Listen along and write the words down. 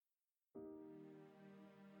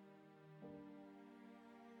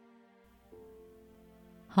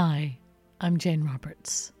Hi, I'm Jane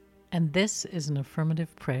Roberts, and this is an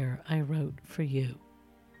affirmative prayer I wrote for you.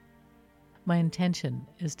 My intention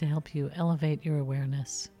is to help you elevate your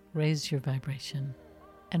awareness, raise your vibration,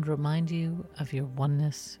 and remind you of your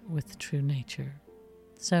oneness with true nature.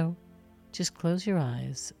 So, just close your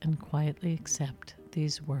eyes and quietly accept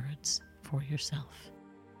these words for yourself.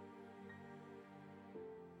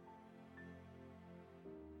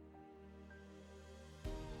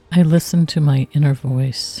 I listen to my inner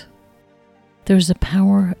voice. There's a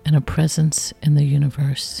power and a presence in the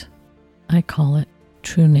universe. I call it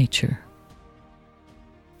true nature.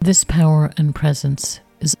 This power and presence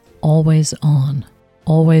is always on,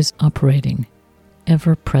 always operating,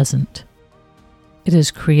 ever present. It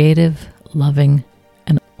is creative, loving,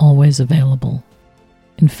 and always available.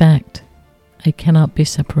 In fact, I cannot be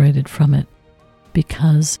separated from it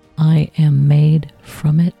because I am made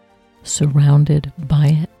from it, surrounded by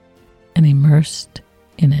it, and immersed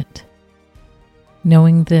in it.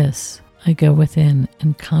 Knowing this, I go within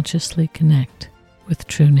and consciously connect with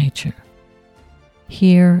true nature.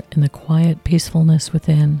 Here, in the quiet peacefulness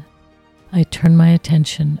within, I turn my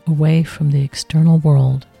attention away from the external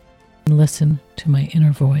world and listen to my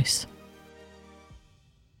inner voice.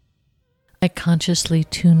 I consciously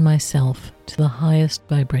tune myself to the highest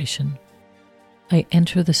vibration. I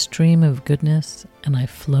enter the stream of goodness and I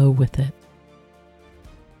flow with it.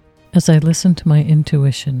 As I listen to my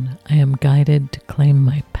intuition, I am guided to claim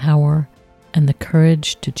my power and the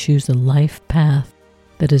courage to choose a life path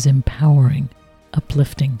that is empowering,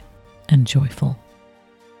 uplifting, and joyful.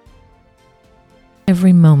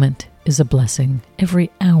 Every moment is a blessing. Every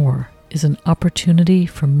hour is an opportunity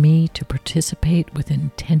for me to participate with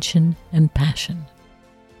intention and passion.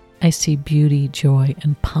 I see beauty, joy,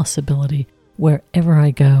 and possibility wherever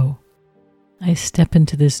I go. I step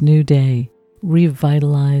into this new day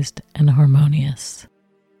revitalized and harmonious.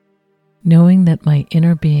 Knowing that my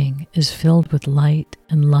inner being is filled with light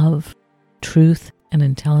and love, truth and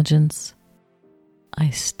intelligence,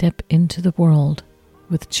 I step into the world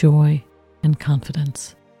with joy and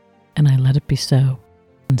confidence, and I let it be so,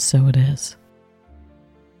 and so it is.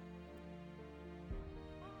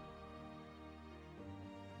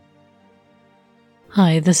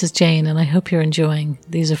 Hi, this is Jane, and I hope you're enjoying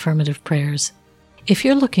these affirmative prayers. If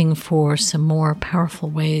you're looking for some more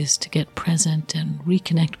powerful ways to get present and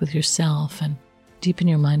reconnect with yourself and deepen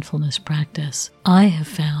your mindfulness practice, I have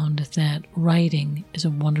found that writing is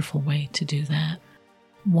a wonderful way to do that.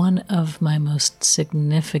 One of my most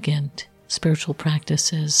significant spiritual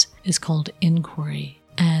practices is called inquiry,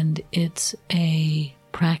 and it's a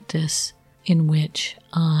practice in which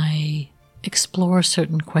I explore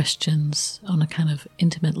certain questions on a kind of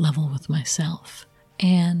intimate level with myself.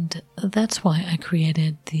 And that's why I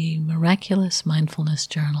created the Miraculous Mindfulness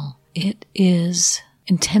Journal. It is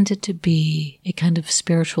intended to be a kind of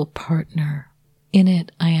spiritual partner. In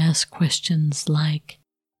it, I ask questions like,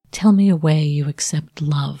 tell me a way you accept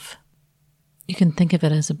love. You can think of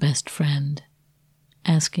it as a best friend,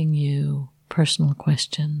 asking you personal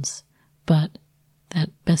questions, but that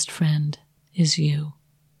best friend is you,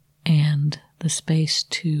 and the space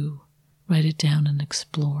to write it down and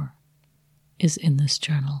explore is in this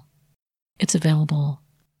journal. It's available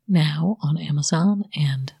now on Amazon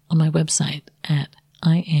and on my website at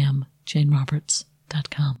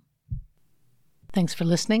iamjaneroberts.com. Thanks for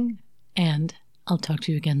listening, and I'll talk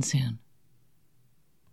to you again soon.